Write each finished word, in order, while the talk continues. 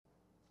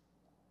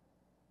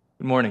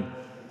Good morning.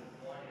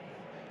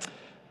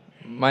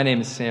 My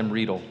name is Sam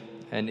Riedel,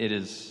 and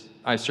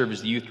I serve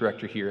as the youth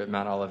director here at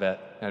Mount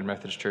Olivet United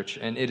Methodist Church,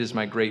 and it is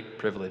my great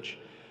privilege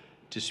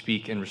to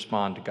speak and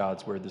respond to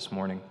God's word this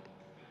morning.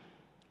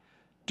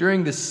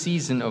 During this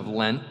season of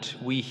Lent,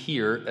 we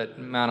here at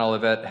Mount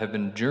Olivet have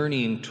been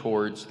journeying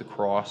towards the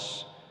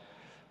cross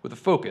with a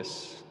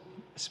focus,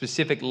 a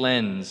specific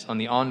lens on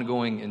the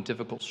ongoing and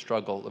difficult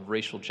struggle of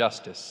racial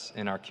justice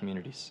in our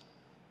communities.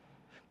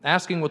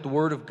 Asking what the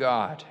Word of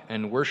God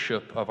and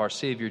worship of our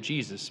Savior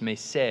Jesus may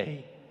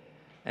say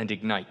and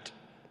ignite.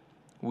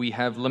 We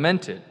have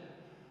lamented,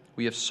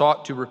 we have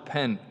sought to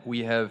repent,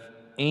 we have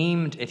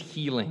aimed at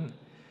healing,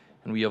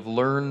 and we have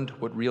learned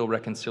what real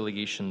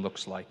reconciliation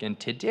looks like. And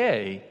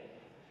today,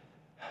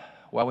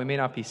 while we may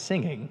not be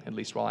singing, at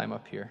least while I'm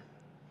up here,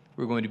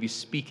 we're going to be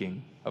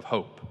speaking of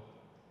hope.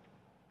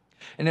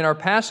 And in our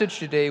passage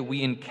today,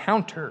 we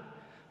encounter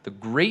the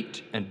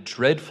great and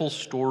dreadful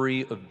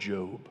story of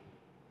Job.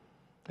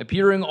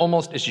 Appearing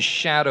almost as a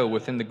shadow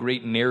within the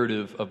great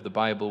narrative of the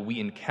Bible, we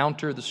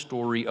encounter the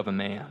story of a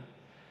man.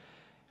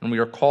 And we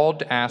are called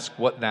to ask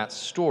what that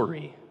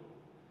story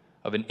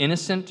of an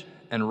innocent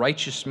and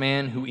righteous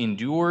man who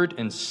endured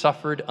and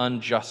suffered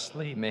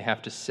unjustly may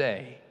have to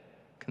say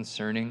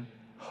concerning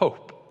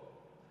hope.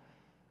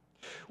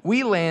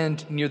 We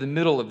land near the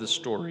middle of the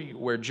story,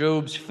 where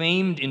Job's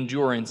famed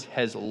endurance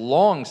has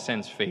long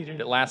since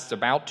faded. It lasts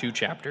about 2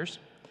 chapters.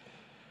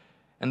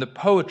 And the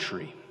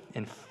poetry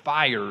and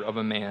fire of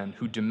a man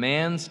who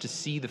demands to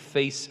see the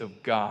face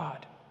of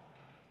God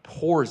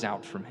pours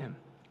out from him,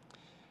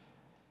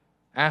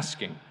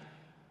 asking,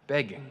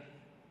 begging,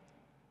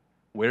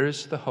 where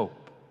is the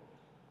hope?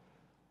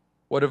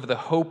 What of the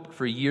hope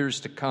for years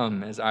to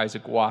come, as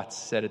Isaac Watts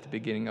said at the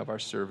beginning of our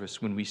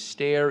service, when we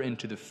stare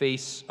into the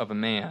face of a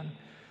man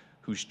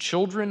whose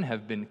children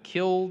have been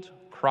killed,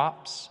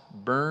 crops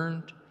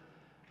burned,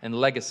 and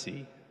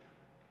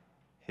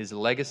his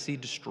legacy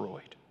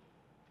destroyed?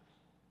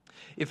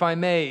 If I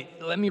may,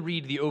 let me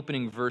read the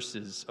opening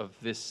verses of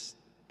this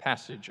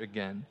passage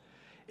again.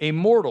 A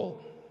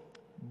mortal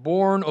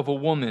born of a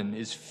woman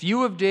is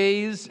few of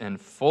days and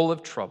full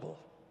of trouble.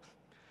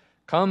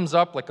 Comes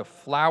up like a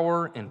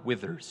flower and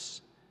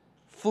withers,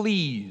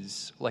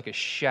 flees like a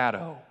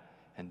shadow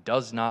and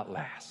does not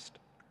last.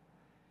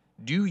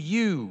 Do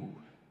you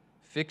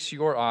fix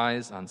your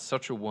eyes on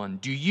such a one?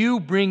 Do you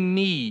bring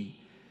me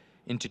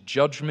into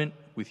judgment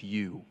with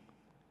you?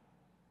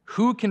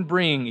 Who can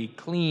bring a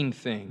clean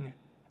thing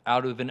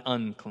out of an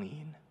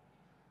unclean?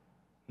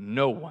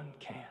 No one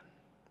can.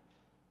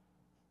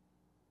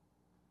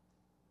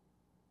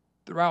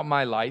 Throughout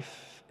my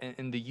life,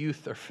 and the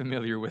youth are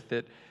familiar with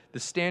it,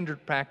 the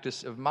standard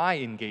practice of my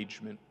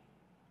engagement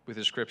with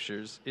the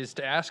Scriptures is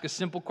to ask a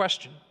simple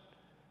question.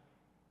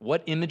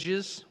 What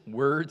images,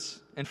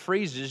 words, and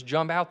phrases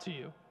jump out to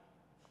you?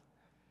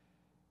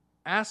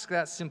 Ask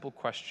that simple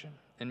question,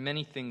 and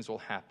many things will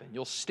happen.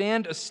 You'll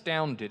stand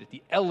astounded at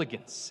the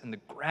elegance and the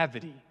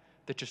gravity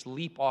that just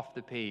leap off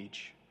the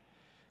page.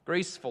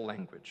 Graceful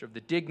language of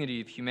the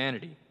dignity of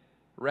humanity,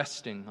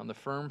 resting on the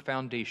firm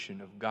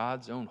foundation of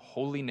God's own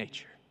holy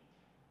nature.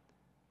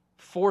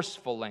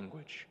 Forceful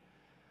language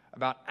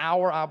about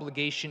our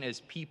obligation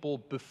as people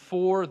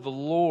before the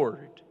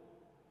Lord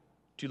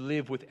to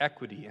live with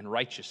equity and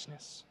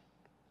righteousness.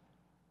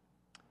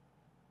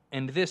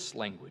 And this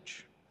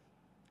language,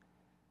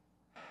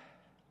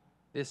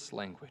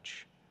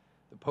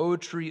 the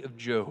poetry of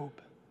Job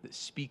that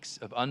speaks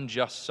of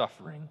unjust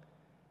suffering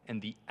and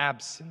the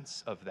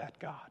absence of that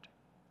God.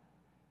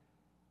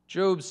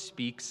 Job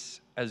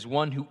speaks as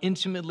one who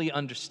intimately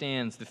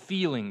understands the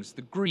feelings,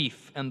 the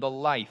grief, and the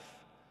life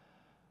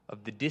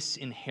of the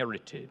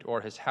disinherited,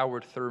 or as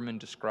Howard Thurman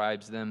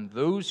describes them,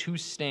 those who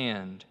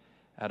stand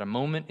at a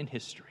moment in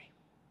history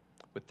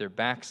with their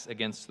backs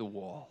against the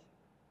wall.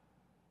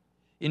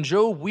 In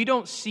Job, we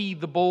don't see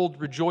the bold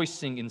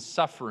rejoicing in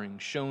suffering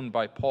shown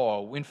by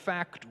Paul. In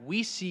fact,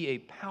 we see a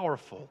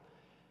powerful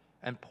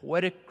and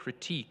poetic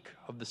critique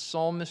of the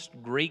psalmist's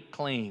great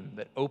claim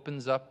that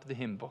opens up the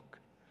hymn book.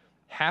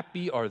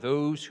 Happy are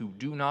those who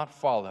do not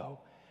follow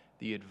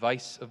the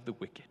advice of the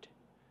wicked,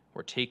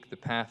 or take the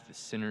path the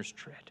sinners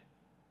tread.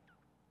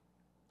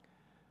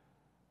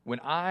 When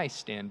I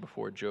stand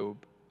before Job,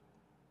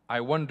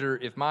 I wonder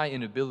if my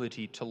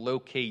inability to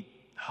locate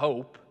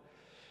hope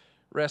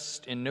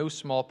rests in no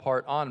small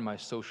part on my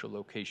social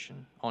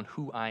location, on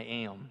who I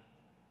am,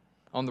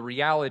 on the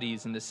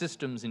realities and the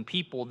systems and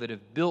people that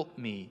have built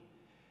me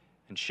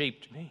and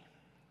shaped me,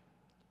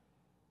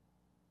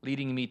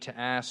 leading me to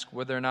ask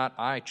whether or not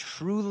I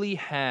truly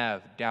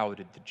have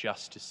doubted the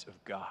justice of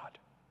God.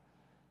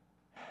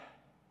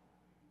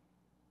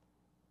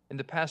 In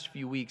the past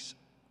few weeks,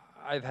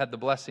 I've had the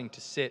blessing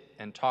to sit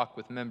and talk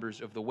with members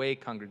of the Way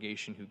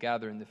congregation who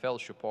gather in the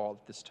fellowship hall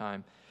at this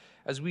time,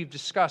 as we've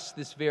discussed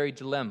this very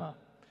dilemma,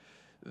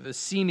 the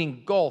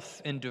seeming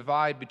gulf and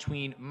divide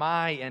between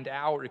my and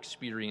our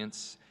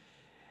experience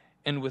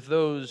and with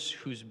those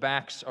whose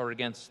backs are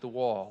against the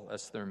wall,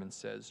 as Thurman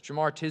says.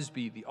 Jamar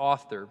Tisby, the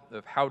author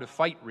of How to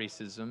Fight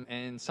Racism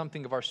and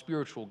something of our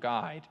spiritual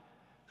guide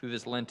through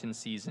this Lenten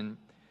season,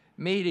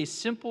 made a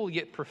simple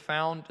yet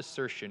profound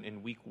assertion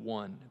in week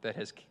 1 that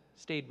has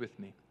stayed with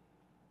me.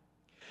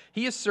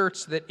 He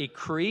asserts that a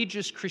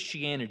courageous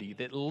Christianity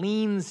that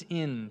leans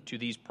into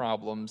these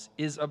problems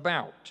is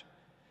about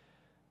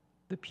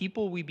the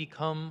people we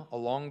become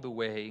along the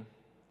way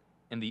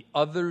and the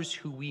others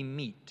who we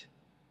meet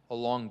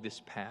along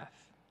this path.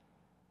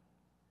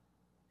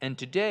 And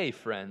today,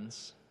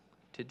 friends,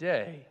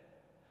 today,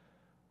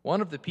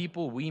 one of the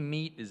people we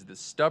meet is the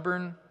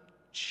stubborn,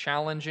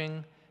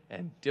 challenging,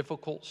 and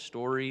difficult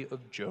story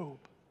of Job.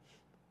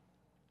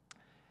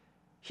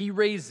 He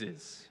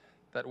raises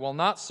that while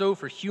not so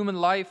for human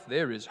life,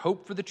 there is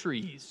hope for the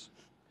trees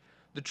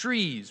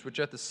which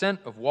at the scent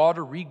of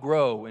water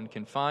regrow and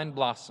can find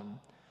blossom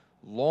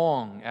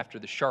long after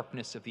the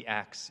sharpness of the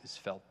axe is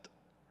felt.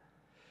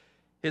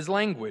 His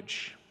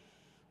language,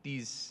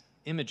 these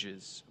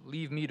images,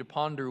 leave me to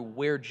ponder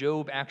where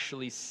Job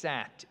actually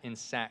sat in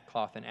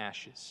sackcloth and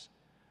ashes.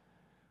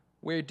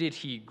 Where did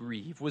he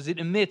grieve? Was it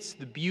amidst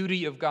the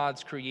beauty of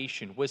God's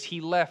creation? Was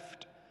he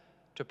left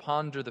to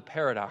ponder the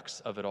paradox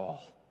of it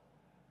all,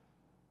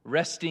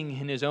 resting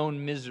in his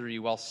own misery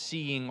while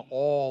seeing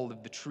all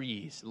of the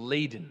trees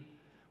laden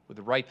with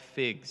ripe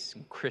figs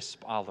and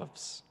crisp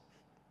olives?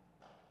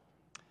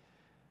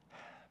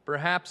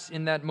 Perhaps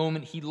in that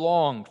moment he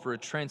longed for a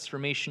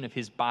transformation of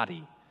his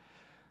body,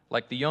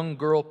 like the young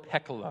girl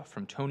Peccola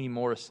from Toni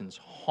Morrison's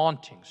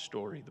haunting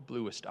story, The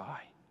Bluest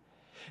Eye.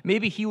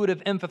 Maybe he would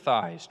have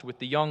empathized with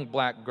the young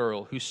black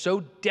girl who so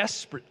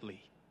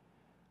desperately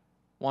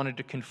wanted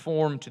to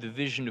conform to the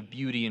vision of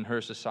beauty in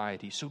her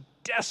society, so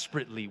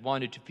desperately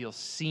wanted to feel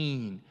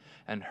seen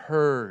and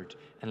heard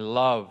and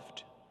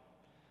loved.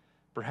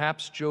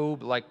 Perhaps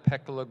Job, like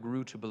Peccola,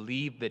 grew to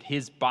believe that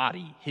his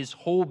body, his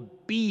whole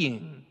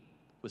being,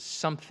 was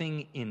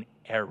something in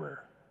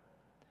error.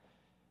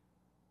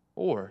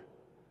 Or,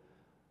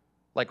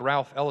 like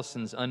Ralph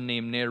Ellison's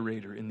unnamed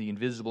narrator in The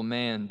Invisible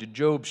Man, did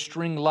Job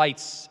string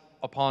lights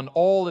upon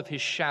all of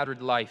his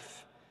shattered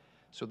life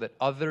so that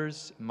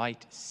others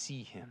might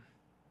see him?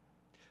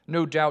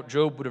 No doubt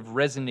Job would have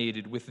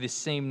resonated with this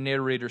same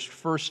narrator's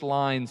first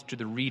lines to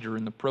the reader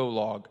in the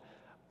prologue.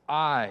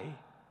 I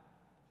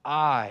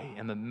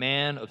am a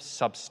man of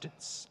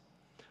substance,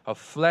 of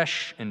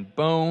flesh and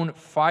bone,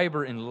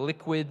 fiber and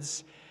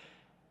liquids,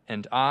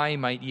 and I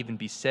might even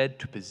be said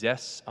to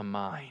possess a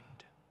mind.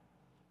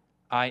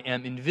 I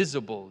am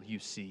invisible, you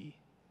see,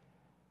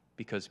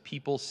 because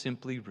people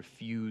simply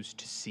refuse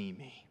to see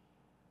me.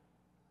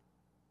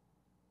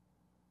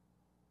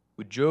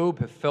 Would Job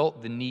have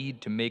felt the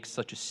need to make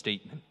such a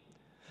statement,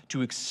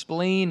 to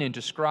explain and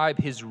describe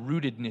his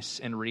rootedness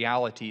and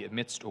reality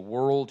amidst a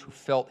world who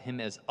felt him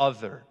as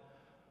other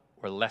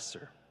or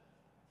lesser?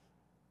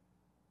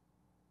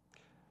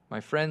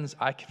 My friends,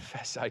 I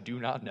confess I do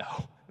not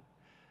know.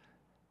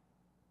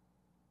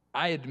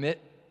 I admit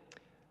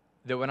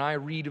that when I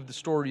read of the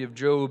story of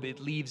Job, it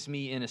leaves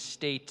me in a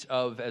state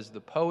of, as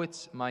the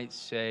poets might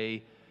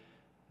say,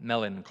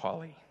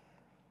 melancholy.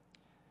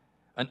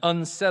 An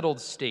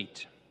unsettled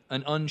state,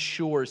 an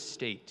unsure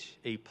state,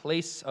 a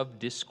place of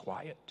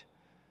disquiet,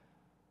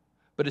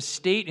 but a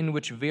state in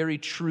which very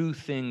true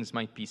things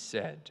might be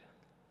said,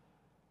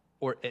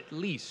 or at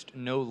least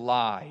no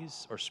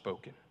lies are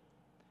spoken.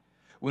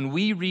 When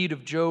we read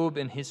of Job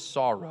and his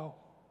sorrow,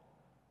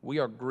 we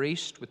are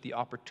graced with the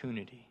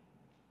opportunity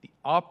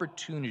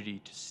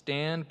to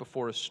stand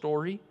before a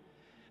story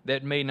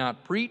that may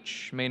not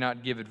preach, may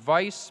not give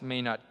advice,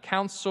 may not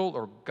counsel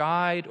or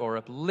guide or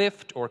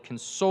uplift or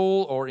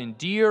console or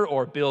endear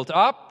or build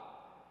up,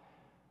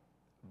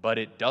 but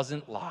it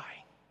doesn't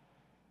lie.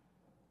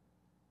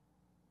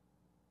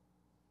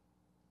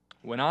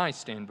 When I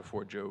stand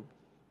before Job,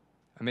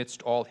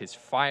 amidst all his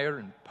fire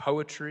and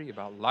poetry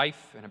about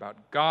life and about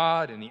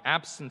God and the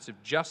absence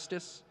of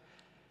justice,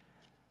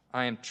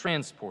 I am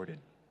transported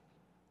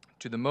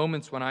to the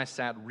moments when I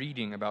sat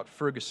reading about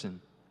Ferguson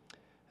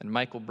and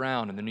Michael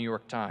Brown in the New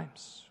York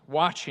Times,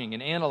 watching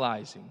and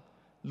analyzing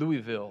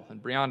Louisville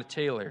and Breonna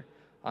Taylor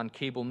on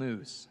cable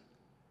news,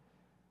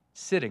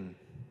 sitting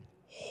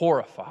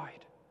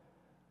horrified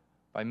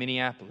by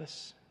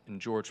Minneapolis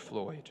and George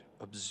Floyd,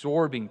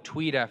 absorbing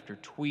tweet after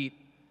tweet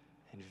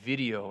and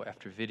video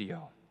after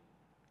video.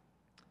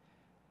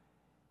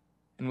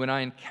 And when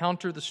I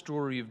encounter the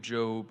story of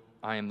Job,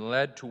 I am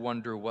led to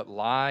wonder what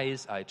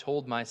lies I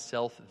told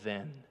myself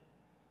then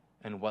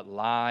and what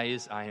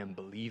lies I am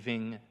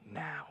believing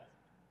now.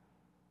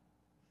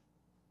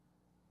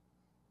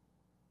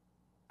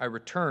 I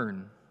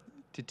return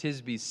to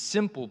Tisby's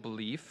simple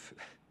belief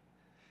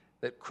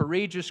that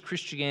courageous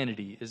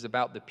Christianity is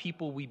about the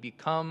people we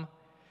become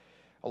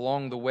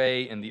along the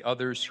way and the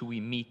others who we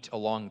meet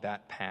along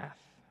that path,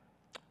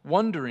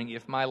 wondering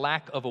if my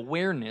lack of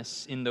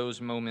awareness in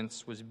those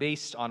moments was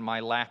based on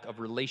my lack of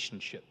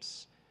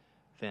relationships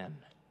then,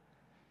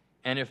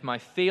 and if my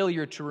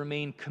failure to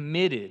remain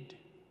committed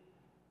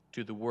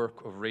to the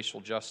work of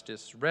racial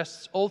justice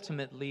rests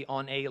ultimately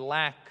on a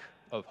lack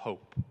of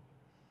hope,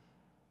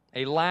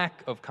 a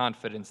lack of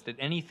confidence that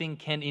anything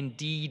can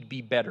indeed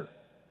be better.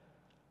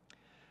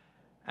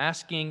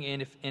 asking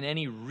if in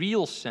any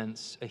real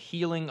sense a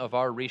healing of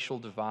our racial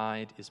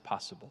divide is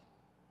possible,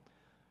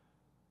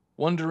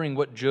 wondering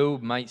what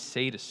Job might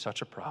say to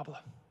such a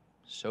problem,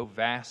 so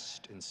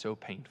vast and so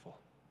painful.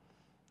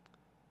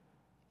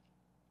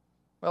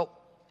 Well,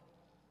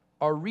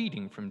 our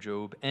reading from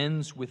Job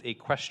ends with a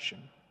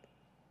question.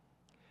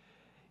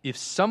 If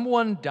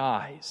someone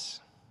dies,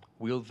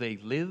 will they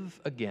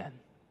live again?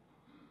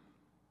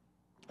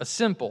 A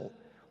simple,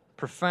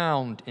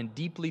 profound, and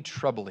deeply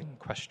troubling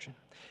question.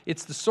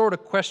 It's the sort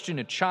of question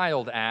a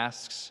child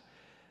asks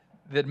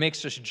that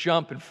makes us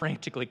jump and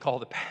frantically call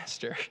the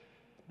pastor.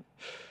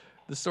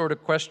 The sort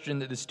of question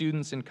that the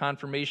students in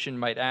confirmation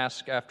might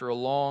ask after a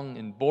long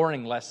and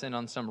boring lesson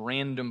on some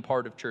random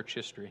part of church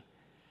history.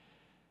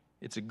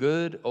 It's a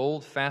good,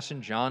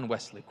 old-fashioned John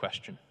Wesley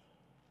question.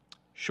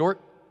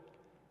 Short,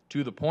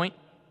 to the point,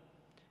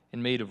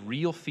 and made of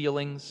real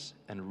feelings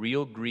and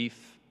real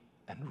grief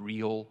and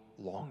real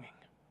longing.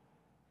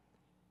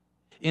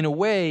 In a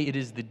way, it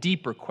is the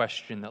deeper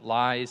question that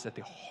lies at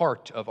the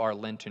heart of our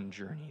Lenten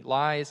journey,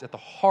 lies at the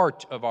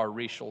heart of our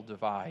racial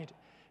divide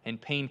and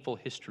painful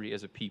history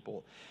as a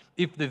people.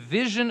 If the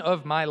vision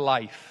of my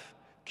life,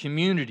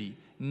 community,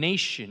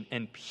 nation,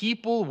 and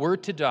people were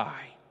to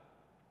die,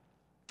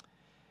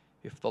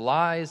 if the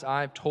lies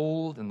I've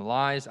told and the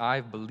lies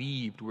I've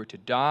believed were to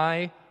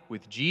die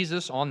with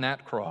Jesus on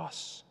that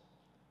cross,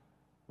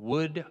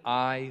 would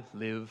I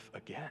live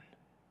again?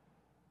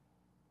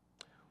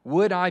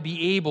 Would I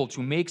be able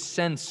to make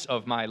sense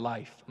of my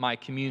life, my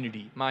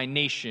community, my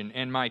nation,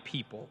 and my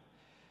people?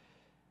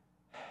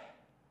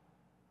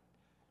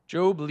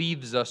 Job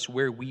leaves us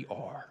where we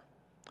are,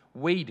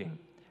 waiting,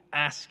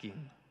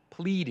 asking,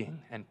 pleading,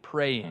 and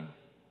praying.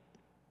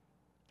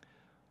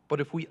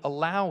 But if we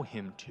allow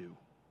him to,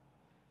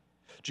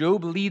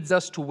 Job leads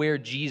us to where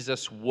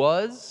Jesus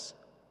was,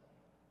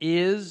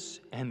 is,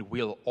 and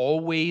will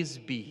always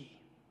be,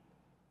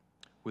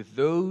 with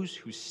those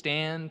who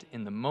stand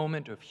in the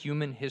moment of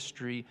human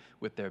history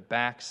with their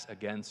backs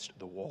against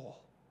the wall.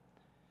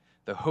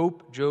 The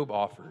hope Job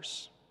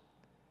offers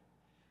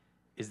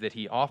is that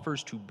he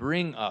offers to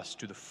bring us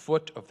to the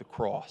foot of the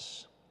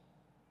cross,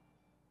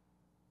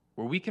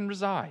 where we can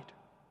reside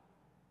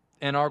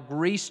and are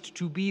graced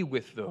to be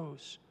with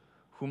those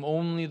whom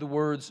only the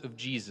words of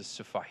Jesus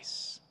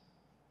suffice.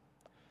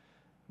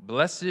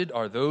 Blessed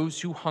are those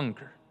who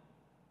hunger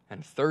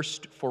and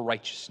thirst for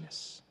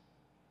righteousness,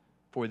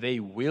 for they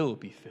will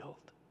be filled.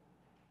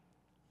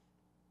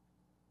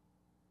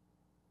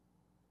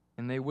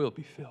 And they will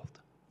be filled,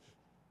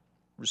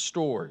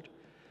 restored,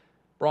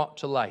 brought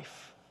to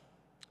life,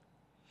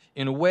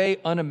 in a way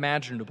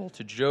unimaginable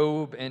to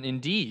Job and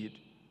indeed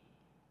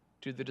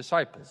to the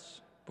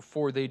disciples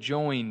before they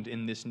joined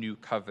in this new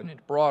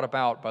covenant, brought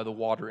about by the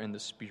water and the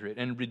Spirit,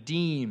 and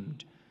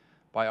redeemed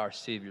by our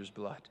Savior's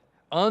blood.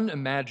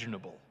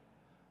 Unimaginable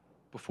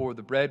before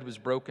the bread was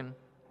broken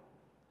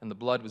and the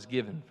blood was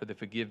given for the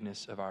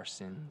forgiveness of our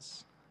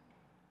sins.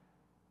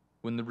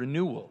 When the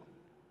renewal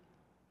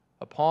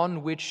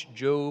upon which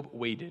Job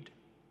waited,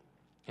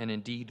 and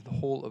indeed the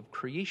whole of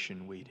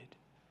creation waited,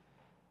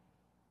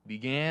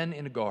 began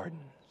in a garden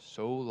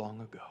so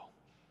long ago.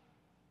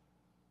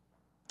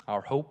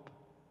 Our hope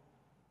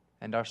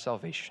and our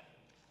salvation.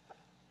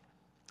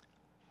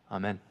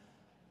 Amen.